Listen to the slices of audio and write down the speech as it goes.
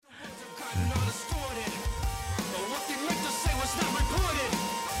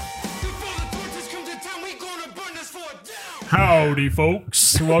Howdy,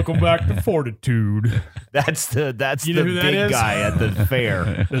 folks. Welcome back to Fortitude. That's the who that big is? guy at the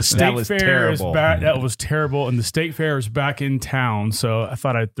fair. The state That was fair terrible. is back. That was terrible, and the state fair is back in town. So I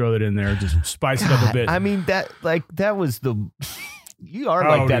thought I'd throw that in there, just spice it up a bit. I mean, that was the. You are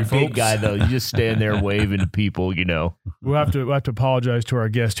Howdy, like that big folks. guy, though. You just stand there waving to people, you know. We'll have to apologize to our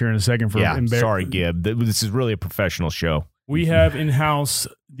guest here in a second for Sorry, Gib. This is really a professional show. We have in house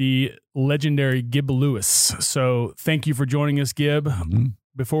the legendary Gib Lewis. So thank you for joining us, Gib. Mm-hmm.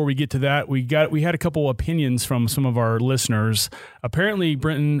 Before we get to that, we had a couple opinions from some of our listeners. Apparently,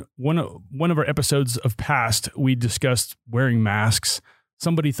 Brenton, one of our episodes of past, we discussed wearing masks.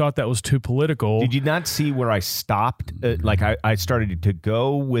 Somebody thought that was too political. Did you not see where I stopped? I started to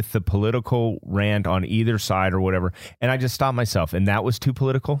go with the political rant on either side or whatever, and I just stopped myself, and that was too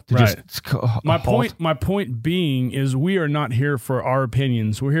political. My point being is we are not here for our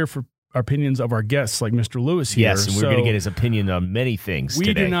opinions. We're here for opinions of our guests, like Mr. Lewis here. Yes, and we're going to get his opinion on many things We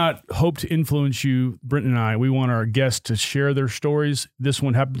today. do not hope to influence you, Brenton and I. We want our guests to share their stories. This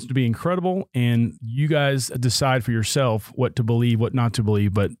one happens to be incredible, and you guys decide for yourself what to believe, what not to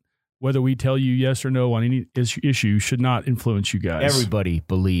believe. But whether we tell you yes or no on any issue should not influence you guys. Everybody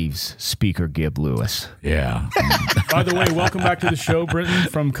believes Speaker Gib Lewis. Yeah. By the way, welcome back to the show, Brenton,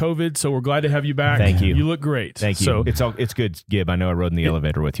 from COVID. So we're glad to have you back. Thank you. You look great. Thank you. So It's good, Gib. I know I rode in the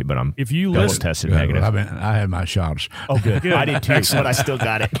elevator with you, but I'm if you double listen, tested Good. negative. I had my shots. Oh, good. Good. I did too, but I still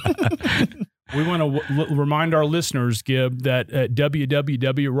got it. we want to remind our listeners, Gib, that at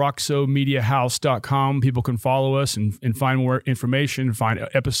www.roxomediahouse.com, people can follow us and find more information, find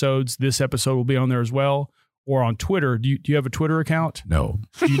episodes. This episode will be on there as well. Or on Twitter. Do you have a Twitter account? No.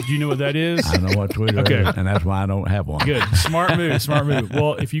 Do you know what that is? I know what Twitter Okay. is, and that's why I don't have one. Good. Smart move.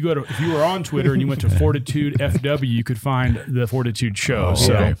 Well, if you were on Twitter and you went to Fortitude FW, you could find the Fortitude show.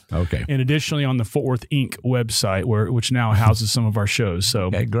 Okay. And additionally on the Fort Worth Inc. website, which now houses some of our shows. So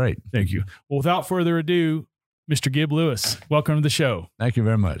Okay, great. thank you. Well, without further ado, Mr. Gib Lewis, welcome to the show. Thank you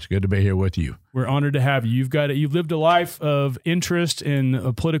very much. Good to be here with you. We're honored to have you. You've lived a life of interest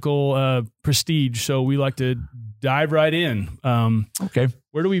and political prestige, so we like to dive right in. Okay.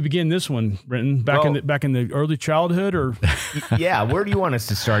 Where do we begin this one, Brenton? Back in the early childhood, or Yeah, where do you want us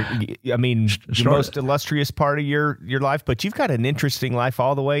to start? I mean, the most illustrious part of your life, but you've got an interesting life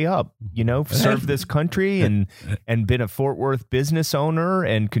all the way up. You know, served this country and been a Fort Worth business owner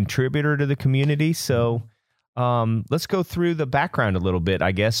and contributor to the community. So let's go through the background a little bit,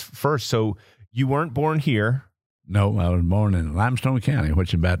 I guess, first. So you weren't born here. No, I was born in Limestone County, which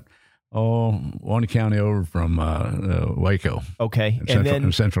is about one county over from Waco. Okay.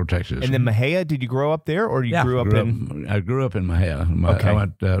 In Central Texas. And then Mahia, did you grow up there, or you grew up in? I grew up in Mahia. Okay. I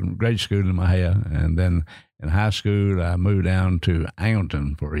went grade school in Mahia, and then in high school I moved down to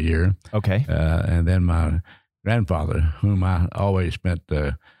Angleton for a year. Okay. And then my grandfather, whom I always spent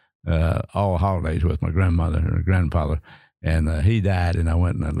all holidays with, my grandmother or grandfather, and he died, and I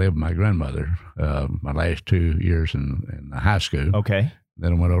went and I lived with my grandmother my last 2 years in high school. Okay.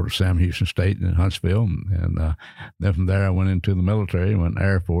 Then I went over to Sam Houston State in Huntsville, and then from there I went into the military, went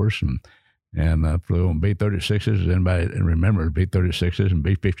Air Force, and flew on B-36s. Anybody remembers B-36s and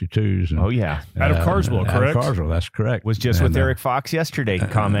B-52s? And, Oh, yeah. out of Carswell, correct? Out of Carswell, that's correct. Was just with Eric Fox yesterday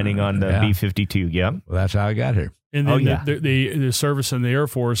commenting on the yeah. B-52. Yep. Well, that's how I got here. And then Oh, yeah. the service in the Air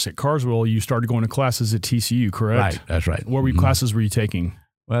Force at Carswell, you started going to classes at TCU, correct? Right, that's right. What classes were you taking?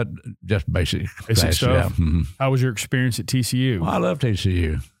 Well, just basic Basic classes, stuff? yeah. Mhm. How was your experience at TCU? Well, I love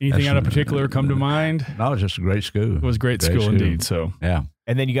TCU. Anything That's- out of particular come to mind? No, it's just a great school. It was a great school indeed. So Yeah,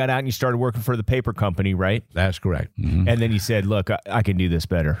 And then you got out and you started working for the paper company, right? that's correct. Mhm. And then you said, look, I can do this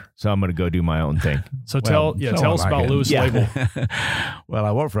better. So I'm going to go do my own thing. tell us about Lewis Yeah. Label. Well,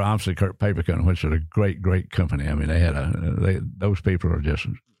 I worked for Amstel Kirk Paper Company, which is a great company. I mean, they had those people are just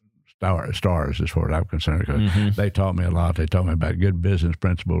stars as far as I'm concerned, because they taught me a lot. They taught me about good business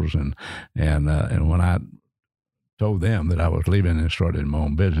principles, and when I told them that I was leaving and started my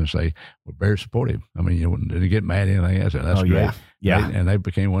own business, they were very supportive. I mean, you didn't get mad at anything. I said, that's great. Yeah. And they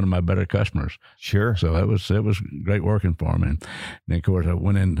became one of my better customers. Sure. So it was great working for them. And then, of course, I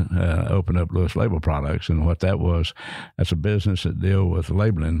went in, opened up Lewis Label Products. And what that was, that's a business that deal with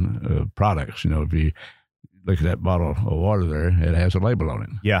labeling products. You know, if you look at that bottle of water there, it has a label on it.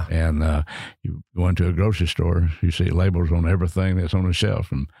 Yeah. And you go into a grocery store, you see labels on everything that's on the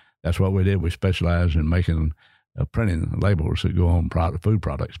shelf. And that's what we did. We specialized in making printing labels that go on food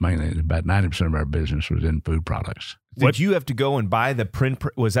products mainly. About 90% of our business was in food products. Did you have to go and buy the print?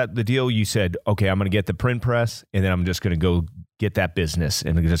 Was that the deal? You said, okay, I'm going to get the print press, and then I'm just going to go get that business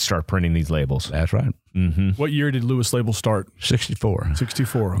and just start printing these labels. That's right. Mm-hmm. What year did Lewis Label start? 64.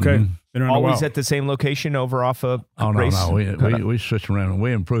 64. Okay. Mm-hmm. Been around Always a while. at the same location over off of Grace? No. We switched around and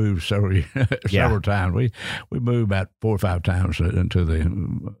we improved several times. We moved about 4 or 5 times into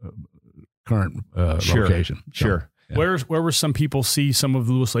the current location. Sure. Yeah. Where were some people see some of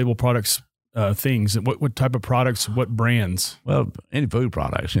the Lewis Label products? Things. What type of products? What brands? Well, any food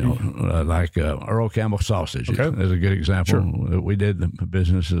products, like Earl Campbell sausage is a good example. Sure. We did the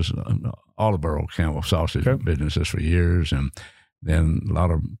businesses, all of Earl Campbell sausage businesses for years, and then a lot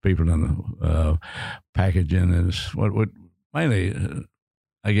of people in the packaging is what mainly,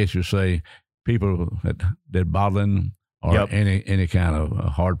 I guess you say, people that did bottling or any kind of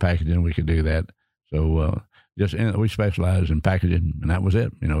hard packaging. We could do that. So. We specialize in packaging, and that was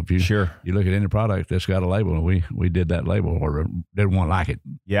it. If you look at any product that's got a label, and we did that label or did one like it.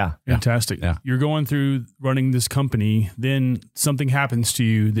 Yeah. Fantastic. Yeah. You're going through running this company, then something happens to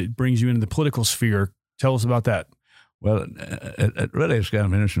you that brings you into the political sphere. Tell us about that. Well, it really is kind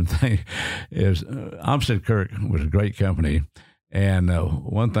of an interesting thing is Armstead Kirk was a great company, and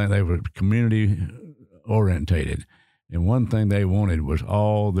one thing, they were community orientated. And one thing they wanted was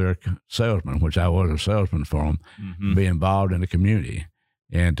all their salesmen, which I was a salesman for them, to be involved in the community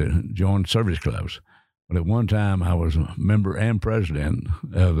and to join service clubs. But at one time, I was a member and president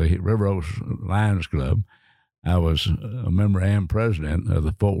of the River Oaks Lions Club. I was a member and president of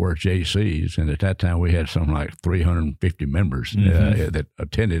the Fort Worth JCs. And at that time, we had something like 350 members that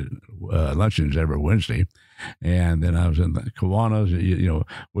attended luncheons every Wednesday. And then I was in the Kiwanis.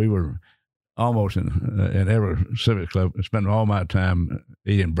 We were almost in every civic club, spending all my time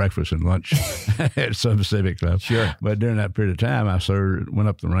eating breakfast and lunch at some civic club. Sure. But during that period of time, I went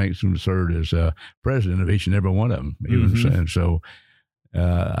up the ranks and served as president of each and every one of them. And so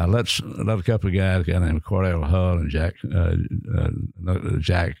I let a couple of guys, a guy named Cordell Hull and Jack, I'm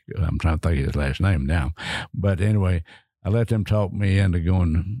trying to think of his last name now. But anyway, I let them talk me into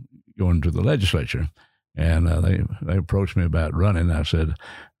going to the legislature. And they approached me about running. I said,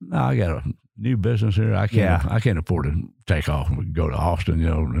 "No, I got a new business here. I can't afford to take off and go to Austin,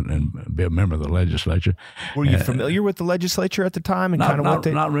 and be a member of the legislature." Were you familiar with the legislature at the time and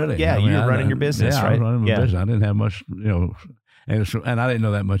not really? Yeah, you were running your business, right? I was running my business. I didn't have much, and I didn't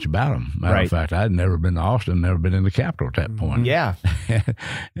know that much about them. Matter of fact, I'd never been to Austin, never been in the Capitol at that point. Yeah,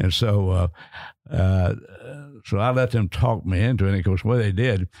 and so I let them talk me into it. And of course, what they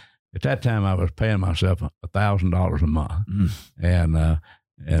did. At that time, I was paying myself $1,000 a month, and I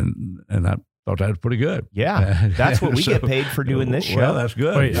thought that was pretty good. Yeah, that's what we get paid for doing this show. Well, that's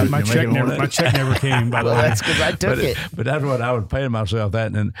good. Wait, my check never came. By the way, that's because I took it. But that's what I was paying myself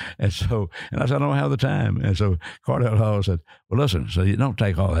that, and I said, I don't have the time. And so Cordell Hall said, "Well, listen, so you don't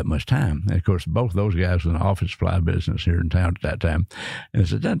take all that much time." And of course, both those guys were in the office supply business here in town at that time, and I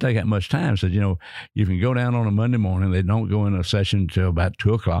said, "It doesn't take that much time." I said, you can go down on a Monday morning. They don't go in a session until about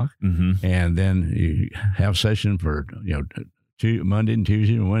 2:00, and then you have session for Monday and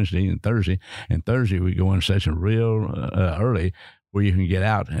Tuesday and Wednesday and Thursday. And Thursday we go in session real early where you can get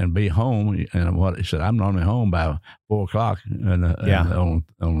out and be home. And what he said, I'm normally home by 4:00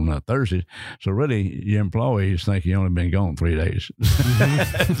 on Thursdays. So really your employees think you only been gone 3 days.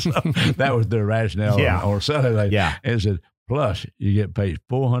 So that was their rationale on Saturday. Yeah. And said, plus you get paid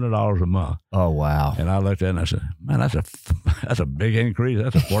 $400 a month. Oh, wow. And I looked at it and I said, man, that's a big increase.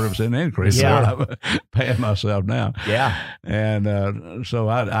 That's a 40% increase. Yeah. What I'm paying myself now. Yeah. And so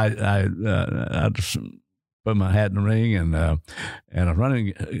I just put my hat in the ring, and I was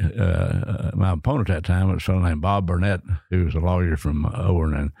running. My opponent at that time was a fellow named Bob Burnett, who was a lawyer from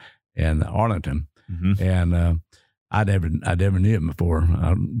Owen and Arlington. And I never knew him before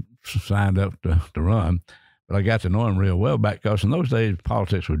I signed up to run. But I got to know him real well back, because in those days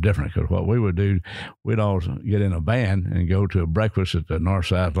politics were different. Because what we would do, we'd all get in a van and go to a breakfast at the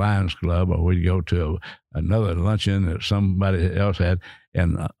Northside Lions Club, or we'd go to another luncheon that somebody else had,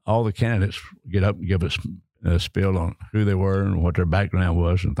 and all the candidates get up and give us a spiel on who they were and what their background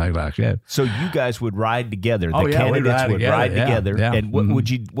was and things like that. So you guys would ride together. The candidates would ride together. Yeah. And what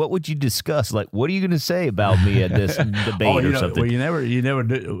would you discuss? Like, what are you going to say about me at this debate or something? Well, you never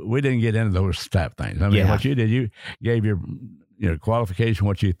do. We didn't get into those type things. I mean, what you did, you gave your qualification,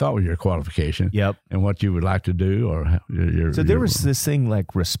 what you thought was your qualification, and what you would like to do, or so there was this thing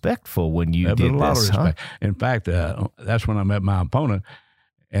like respectful when you did a lot this, of respect. In fact, that's when I met my opponent,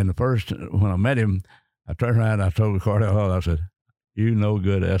 and when I met him, I turned around and I told Cordell Hall, I said, "You no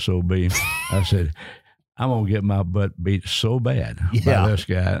good SOB." I said, I'm going to get my butt beat so bad by this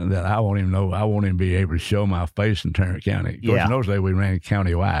guy that I won't even know. I won't even be able to show my face in Tarrant County. Of course, in those days, we ran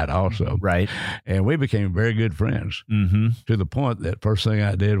countywide also. Right. And we became very good friends to the point that first thing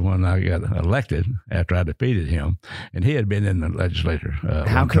I did when I got elected after I defeated him, and he had been in the legislature.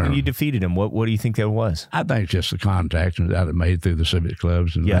 How come you defeated him? What do you think that was? I think just the contacts that I made through the civic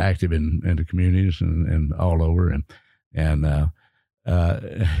clubs and active in the communities and all over.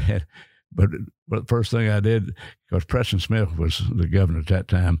 But the first thing I did, because Preston Smith was the governor at that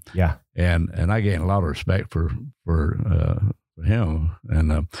time, and I gained a lot of respect for him,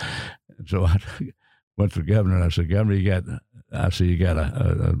 and so I went to the governor and I said, Governor, you got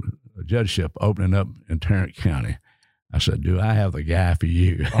a judgeship opening up in Tarrant County. I said, do I have the guy for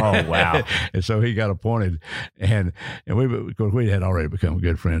you? Oh, wow. And so he got appointed, and we had already become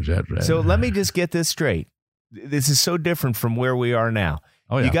good friends after that. So let me just get this straight. This is so different from where we are now.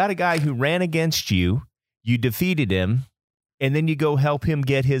 Oh, yeah. You got a guy who ran against you, you defeated him, and then you go help him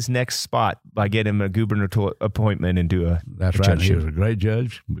get his next spot by getting him a gubernatorial appointment and do a That's right. He was a great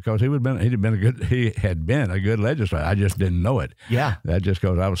judge because he had been a good legislator. I just didn't know it. Yeah. That just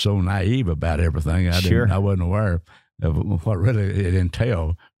because I was so naive about everything. I wasn't aware of what really it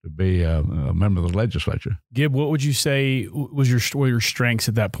entailed to be a member of the legislature. Gib, what would you say was your strengths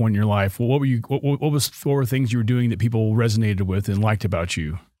at that point in your life? What were things you were doing that people resonated with and liked about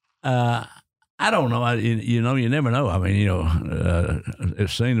you? I don't know. You never know. I mean, it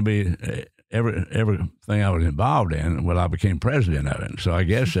seemed to be everything I was involved in. Well, I became president of it. So I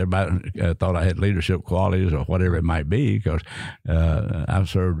guess everybody thought I had leadership qualities or whatever it might be, because I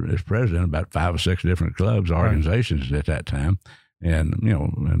served as president of about 5 or 6 different clubs, organizations at that time. And,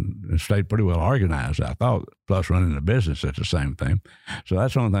 and stayed pretty well organized, I thought, plus running a business at the same thing. So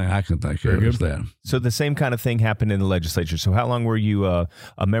that's the only thing I can think of is that. So the same kind of thing happened in the legislature. So how long were you a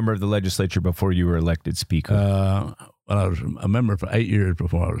member of the legislature before you were elected speaker? Well, I was a member for 8 years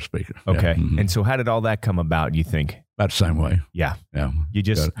before I was speaker. Okay. Yeah. And so how did all that come about, you think? About the same way. Yeah. Yeah. You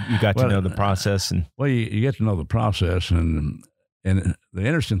got to know the process. Well, you get to know the process. And the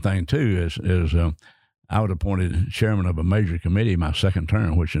interesting thing, too, is I was appointed chairman of a major committee my second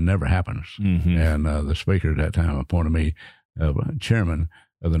term, which never happens. And the speaker at that time appointed me chairman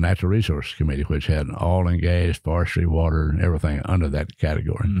of the Natural Resources Committee, which had oil and gas, forestry, water, and everything under that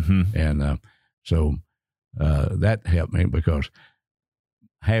category. And so that helped me because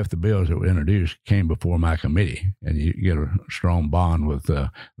half the bills that were introduced came before my committee, and you get a strong bond with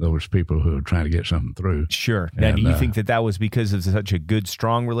those people who are trying to get something through. Sure. Now, do you think that was because of such a good,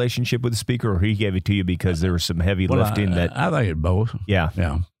 strong relationship with the speaker, or he gave it to you because there was some heavy lifting? I think it's both. Yeah.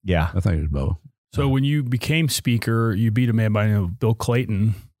 I think it's both. So when you became speaker, you beat a man by the name of Bill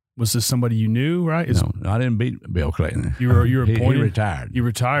Clayton. Was this somebody you knew, right? No, I didn't beat Bill Clayton. You were appointed? He retired. You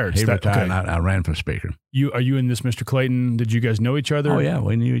retired. He retired, and I ran for speaker. Are you and this Mr. Clayton, did you guys know each other? Oh, yeah.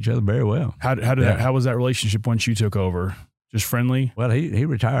 We knew each other very well. How was that relationship once you took over? Just friendly? Well, he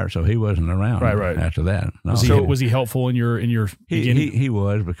retired, so he wasn't around after that. No. Was he helpful in your beginning? He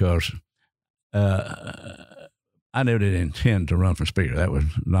was, because I never did intend to run for speaker. That was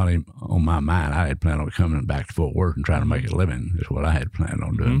not even on my mind. I had planned on coming back to Fort Worth and trying to make a living is what I had planned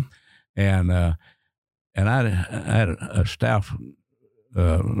on doing. And I had a staff,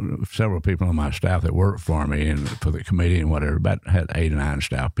 several people on my staff that worked for me and for the committee and whatever. Had 8 or 9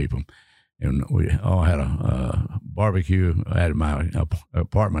 staff people. And we all had a barbecue at my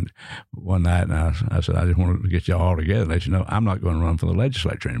apartment one night, and I said, I just wanted to get y'all all together and let you know I'm not going to run for the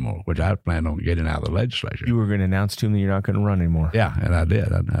legislature anymore, which I planned on getting out of the legislature. You were going to announce to him that you're not going to run anymore. Yeah, and I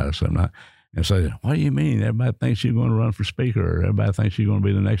did. I said, and so, what do you mean? Everybody thinks you're going to run for speaker, or everybody thinks you're going to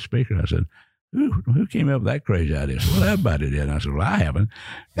be the next speaker. I said, who came up with that crazy idea? I said, well, everybody did. And I said, well, I haven't.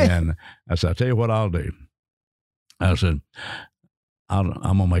 And I said, I'll tell you what I'll do. I said, I'm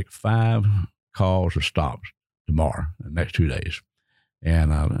going to make 5 calls or stops tomorrow, the next 2 days.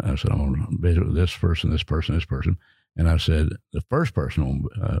 And I said, I'm going to visit with this person, this person, this person. And I said, the first person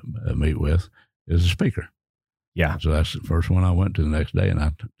I'll meet with is the speaker. Yeah. So that's the first one I went to the next day. And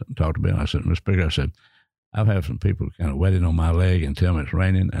I talked to Ben. I said, Mr. Speaker, I said, I've had some people kind of wetting on my leg and tell me it's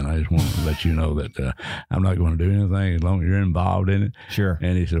raining. And I just want to let you know that I'm not going to do anything as long as you're involved in it. Sure.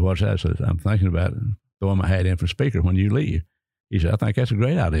 And he said, what's that? I said, I'm thinking about throwing my hat in for speaker when you leave. He said, I think that's a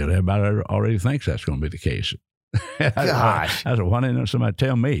great idea. Everybody already thinks that's going to be the case. Gosh. I said, why didn't somebody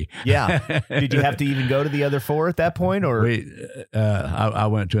tell me? Yeah. Did you have to even go to the other 4 at that point? Or I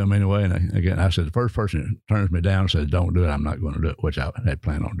went to him anyway. And again, I said, the first person that turns me down and says, don't do it, I'm not going to do it, which I had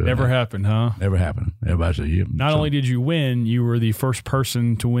planned on doing. Never happened, huh? Never happened. Everybody said, you. Not only did you win, you were the first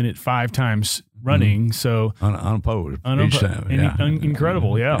person to win it 5 times running. So unopposed. Each time.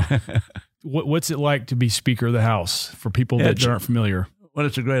 Incredible, yeah. What's it like to be Speaker of the House for people that aren't familiar? Well,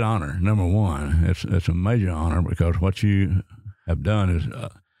 it's a great honor. Number one, it's a major honor because what you have done is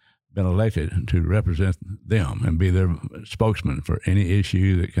been elected to represent them and be their spokesman for any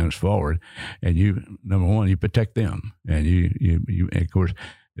issue that comes forward. And you, number one, you protect them, and you and of course,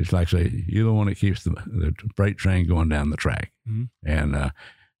 it's like say you're the one that keeps the freight train going down the track, and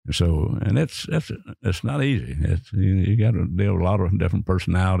so it's not easy. You got to deal with a lot of different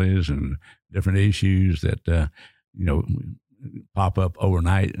personalities and different issues that pop up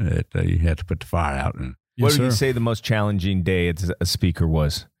overnight that you have to put the fire out. And what do you say the most challenging day as a speaker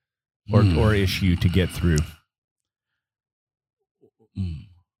was, or issue to get through?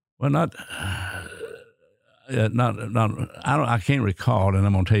 Well, I can't recall, and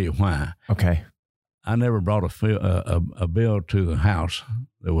I'm going to tell you why. Okay. I never brought a bill to the House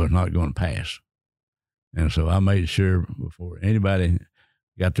that was not going to pass. And so I made sure before anybody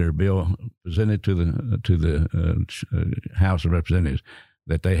got their bill presented to the House of Representatives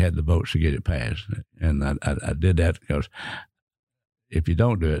that they had the votes to get it passed. And I did that because if you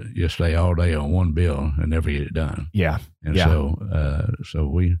don't do it, you stay all day on one bill and never get it done. Yeah. And so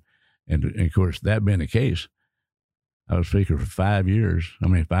we, and of course, that being the case, I was Speaker for 5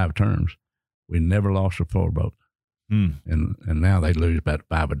 terms. We never lost a floor vote. And now they lose about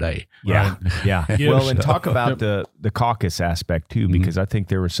 5 a day. Yeah. Right? Yeah. Well, and talk about the caucus aspect too, because I think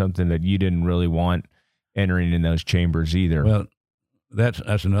there was something that you didn't really want entering in those chambers either. Well,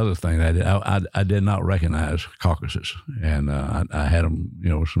 that's another thing that I did not recognize caucuses, and I had them,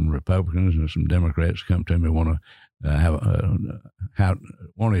 some Republicans and some Democrats come to me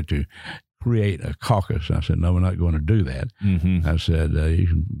wanted to create a caucus. I said, no, we're not going to do that. I said, you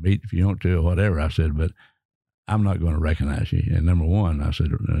can meet if you want to or whatever. I said, but I'm not going to recognize you. And number one, I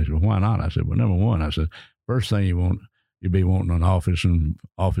said, well, why not? I said, well, number one, I said, first thing you'd be wanting an office and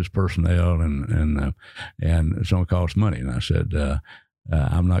office personnel and it's going to cost money. And I said,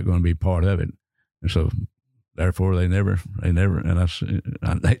 I'm not going to be part of it. And so therefore they never,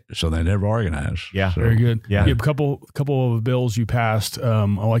 so they never organized. Yeah. So, very good. Yeah. You have a couple of bills you passed. I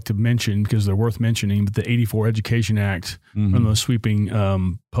like to mention because they're worth mentioning, but the 84 Education Act, one of those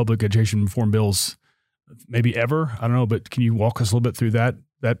sweeping public education reform bills, maybe ever. I don't know, but can you walk us a little bit through that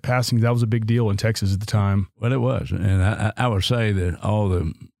passing? That was a big deal in Texas at the time. Well, it was. And I would say that all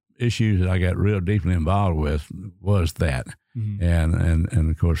the issues that I got real deeply involved with was that. And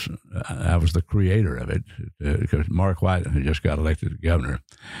of course, I was the creator of it because Mark White had just got elected governor.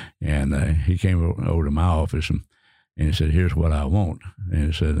 And he came over to my office and he said, here's what I want. And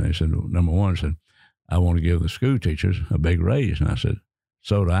he said, number one, he said, I want to give the school teachers a big raise. And I said,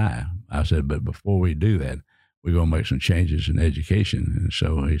 so do I. I said, but before we do that, we're going to make some changes in education. And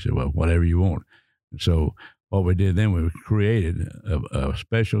so he said, well, whatever you want. And so what we did then, we created a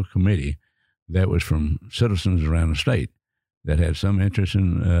special committee that was from citizens around the state that had some interest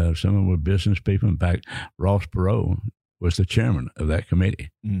in, some of them were business people. In fact, Ross Perot was the chairman of that committee.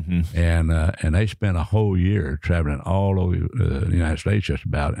 And they spent a whole year traveling all over the United States just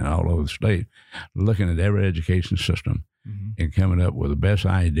about, and all over the state, looking at every education system and coming up with the best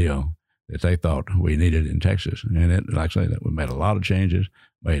idea that they thought we needed in Texas. And it, like I say, that we made a lot of changes,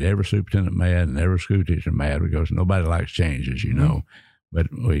 made every superintendent mad and every school teacher mad because nobody likes change, as you know. But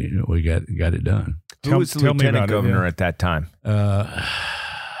we got it done. Who was the lieutenant governor at that time? Were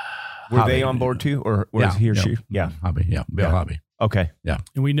they on board too, or was he or she? Yeah, Hobby. Yeah, Bill Hobby. Okay. Yeah.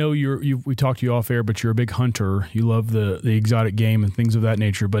 And we know we talked to you off air, but you're a big hunter. You love the exotic game and things of that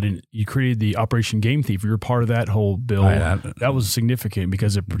nature. But you created the Operation Game Thief. You're part of that whole bill. That was significant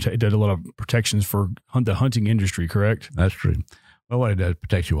because it did a lot of protections for the hunting industry, correct? That's true. Well, what it does,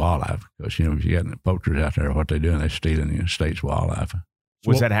 protects your wildlife. Because, if you got poachers out there, what they're doing, they're stealing the state's wildlife.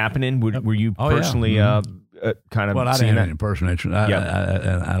 Was that happening? Were you personally kind of Well, I didn't have any personal interest.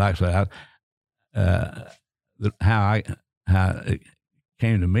 I like to say, how it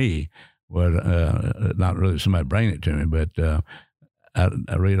came to me was not really somebody bringing it to me, but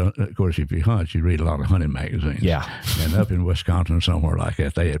I read, of course, if you hunt, you read a lot of hunting magazines. Yeah. And up in Wisconsin, somewhere like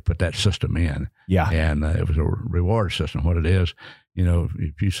that, they had put that system in. Yeah. And it was a reward system. What it is,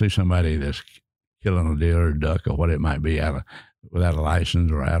 if you see somebody that's killing a deer or a duck or what it might be without a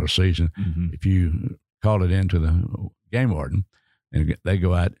license or out of season, if you call it into the game warden and they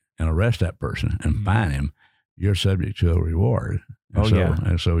go out and arrest that person and fine him, you're subject to a reward.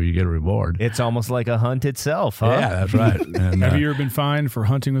 And so you get a reward. It's almost like a hunt itself, huh? Yeah, that's right. And, have you ever been fined for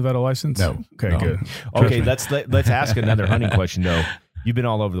hunting without a license? No. Okay, good. Okay, let's ask another hunting question though. You've been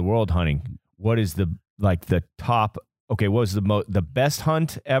all over the world hunting. What is the top? Okay, what was the best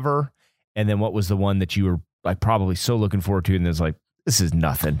hunt ever? And then what was the one that you were probably so looking forward to, and there's This is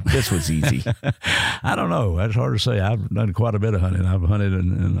nothing. This was easy. I don't know. That's hard to say. I've done quite a bit of hunting. I've hunted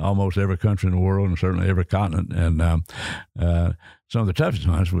in almost every country in the world and certainly every continent. And some of the toughest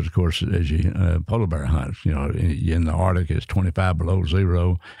hunts was, of course, as polar bear hunts. You know, in the Arctic, it's 25 below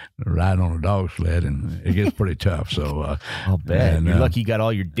zero, riding on a dog sled, and it gets pretty tough. So I'll bet. And, you're lucky you got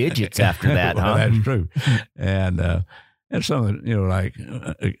all your digits after that, well, huh? That's true. And some of the, you know, like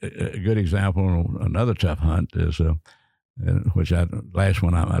a good example, another tough hunt is which last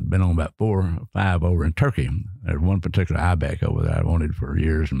one I'd been on about 4 or 5 over in Turkey. There's one particular ibex over there I wanted for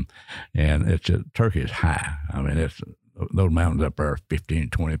years, and Turkey is high. I mean, those mountains up there are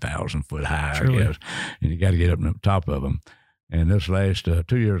 15,000, 20,000 foot high, I guess, and you got to get up on the top of them. And this last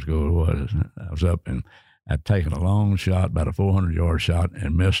 2 years ago, I was up and I'd taken a long shot, about a 400-yard shot,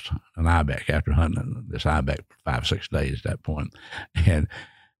 and missed an ibex after hunting this ibex for 5 or 6 days at that point. And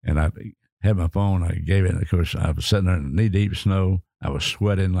I had my phone, I gave it, and of course, I was sitting there in knee-deep snow. I was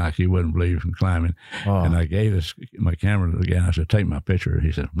sweating like you wouldn't believe from climbing. Oh. And I gave my camera to the guy. I said, take my picture.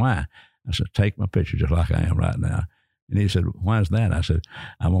 He said, why? I said, take my picture just like I am right now. And he said, why is that? I said,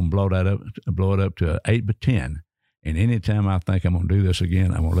 I'm going to blow it up to 8x10. And anytime I think I'm going to do this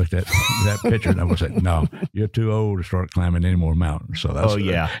again, I'm going to look at that picture and I'm going to say, no, you're too old to start climbing any more mountains. So that's,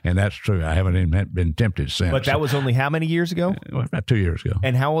 and that's true. I haven't even been tempted since. But that was only how many years ago? About 2 years ago.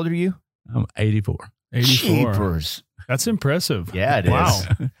 And how old are you? I'm 84. 84. Jeepers. That's impressive. Yeah, it is. Wow.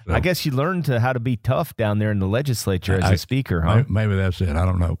 So, I guess you learned how to be tough down there in the legislature as a speaker, huh? Maybe that's it. I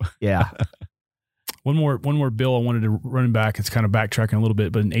don't know. Yeah. One more bill I wanted to run back. It's kind of backtracking a little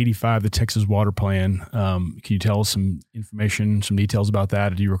bit, but in 85, the Texas Water Plan. Can you tell us some information, some details about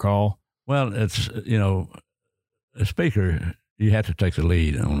that? Do you recall? Well, it's, you know, a speaker, you have to take the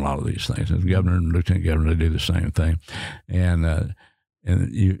lead on a lot of these things. The governor and lieutenant governor, they do the same thing. And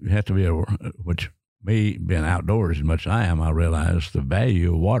you have to be which me being outdoors as much as I am, I realize the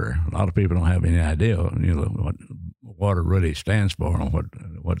value of water. A lot of people don't have any idea, you know, what water really stands for and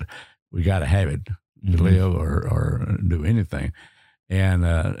what we got to have it to live or do anything. And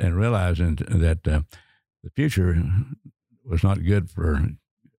realizing that the future was not good for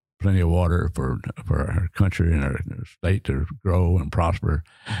plenty of water for our country and our state to grow and prosper.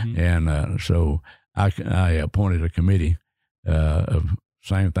 And so I appointed a committee of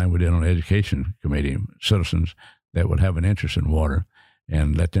same thing we did on the education committee, citizens that would have an interest in water,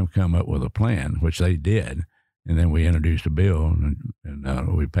 and let them come up with a plan, which they did. And then we introduced a bill, and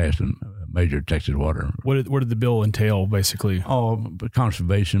we passed a major Texas water. What did the bill entail, basically? Oh,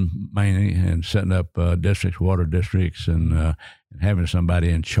 conservation mainly, and setting up districts, water districts, and having somebody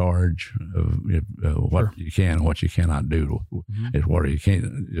in charge of what you can and what you cannot do is water. You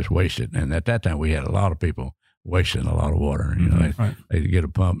can't just waste it. And at that time, we had a lot of people wasting a lot of water. You know, they'd get a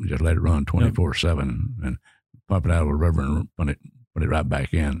pump and just let it run 24/7 and pump it out of the river and put it right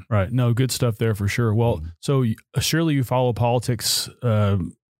back in. Right. No, good stuff there for sure. Well, so surely you follow politics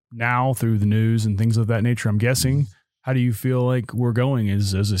now through the news and things of that nature, I'm guessing. How do you feel like we're going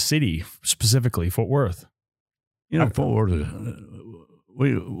as a city, specifically Fort Worth? You know, Fort Worth,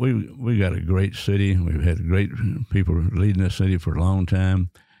 we got a great city. We've had great people leading this city for a long time.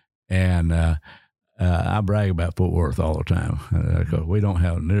 And I brag about Fort Worth all the time because we don't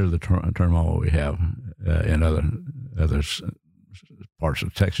have near the turmoil we have in other parts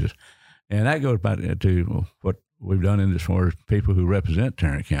of Texas. And that goes back to what we've done in this far as people who represent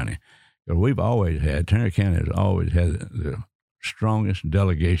Tarrant County. Because Tarrant County has always had the strongest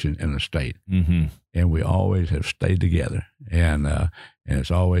delegation in the state. And we always have stayed together. And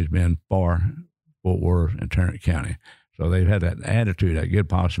it's always been for Fort Worth and Tarrant County. So they've had that attitude, that good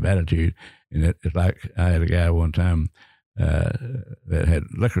positive attitude. And it's like I had a guy one time that had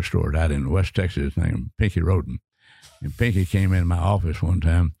liquor stores out in West Texas named Pinky Roden. And Pinky came in my office one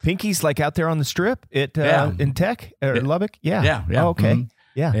time. Pinky's like out there on the strip in Tech or Lubbock? Yeah. Yeah. Oh, okay.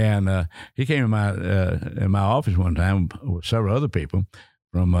 Yeah. And he came in my office one time with several other people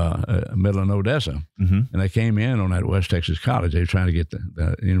from Midland, Odessa. And they came in on that West Texas College. They were trying to get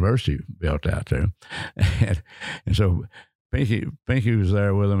the university built out there. And so Pinky was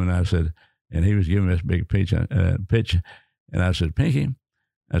there with them, and I said, and he was giving me this big pitch. And I said, Pinky,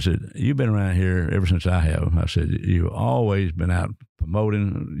 I said, you've been around here ever since I have. I said, you've always been out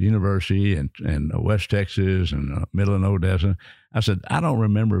promoting the university and West Texas and Midland, Odessa. I said, I don't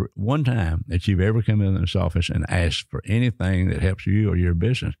remember one time that you've ever come in this office and asked for anything that helps you or your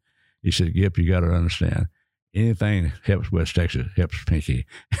business. He said, Gip, you got to understand, anything that helps West Texas helps Pinky.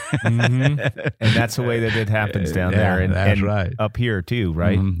 And that's the way that it happens down there. And that's right. Up here too,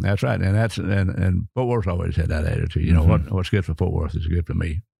 right? That's right. And Fort Worth always had that attitude. You know, what's good for Fort Worth is good for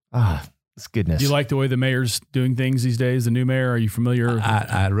me. It's goodness. Do you like the way the mayor's doing things these days? The new mayor, are you familiar?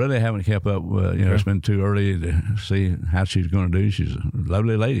 I really haven't kept up. It's been too early to see how she's going to do. She's a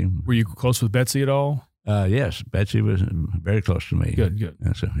lovely lady. Were you close with Betsy at all? Yes, Betsy was very close to me. Good.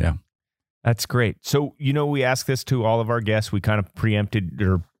 And so, yeah. That's great. So, we ask this to all of our guests. We kind of preempted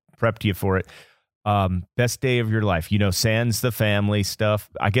or prepped you for it. Best day of your life, sans the family stuff.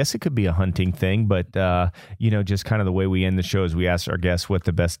 I guess it could be a hunting thing, but, just kind of the way we end the show is we ask our guests what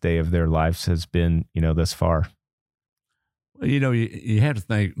the best day of their lives has been, thus far. Well, you have to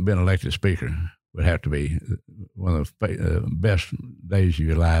think being elected speaker would have to be one of the best days of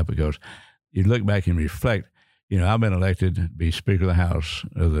your life, because you look back and reflect. I've been elected to be Speaker of the House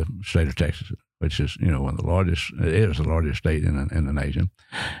of the state of Texas, which is, one of the largest. It is the largest state in the nation,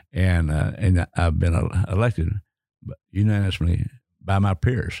 and I've been elected unanimously by my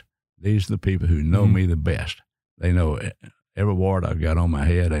peers. These are the people who know me the best. They know every word I've got on my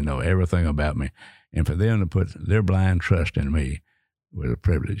head. They know everything about me, and for them to put their blind trust in me was a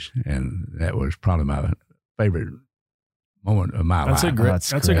privilege, and that was probably my favorite moment of my life.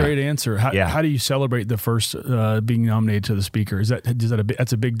 That's a great answer. How do you celebrate the first being nominated to the speaker?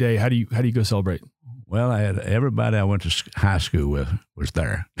 That's a big day. How do you go celebrate? Well, I had everybody I went to high school with was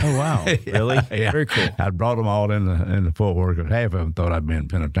there. Oh wow, really? Yeah. Very cool. I brought them all in the Fort Worth, because half of them thought I'd been in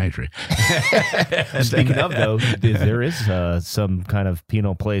penitentiary. Speaking of, though, there is some kind of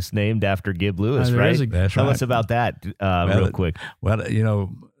penal place named after Gib Lewis, right? Tell us about that real quick. Well,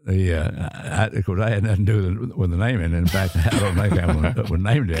 of course, I had nothing to do with the naming. In fact, I don't think I was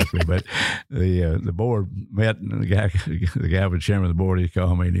named after me. But the board met, and the guy was chairman of the board. He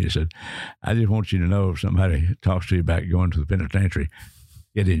called me and he said, "I just want you to know, if somebody talks to you about going to the penitentiary,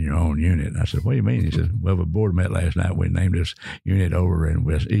 get in your own unit." And I said, "What do you mean?" He said, "Well, the board met last night. We named this unit over in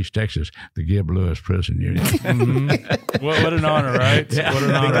East Texas the Gib Lewis Prison Unit." What an honor, right? Yeah. What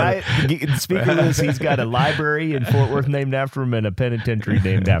an honor. Speaking of this, he's got a library in Fort Worth named after him and a penitentiary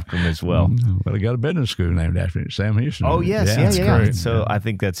named after him as well. Well, he got a business school named after him, Sam Houston. Oh, yes. Yeah. Great. So I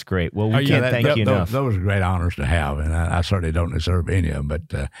think that's great. Well, we can't thank you enough. Those are great honors to have, and I certainly don't deserve any of them,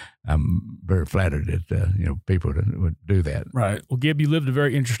 but I'm very flattered that people would do that. Right. Well, Gib, you lived a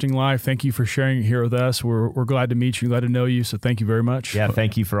very interesting life. Thank you for sharing it here with us. We're glad to meet you, glad to know you. So thank you very much. Yeah,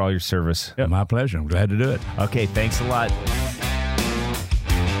 thank you for all your service. Yep. My pleasure. I'm glad to do it. Okay, thanks a lot.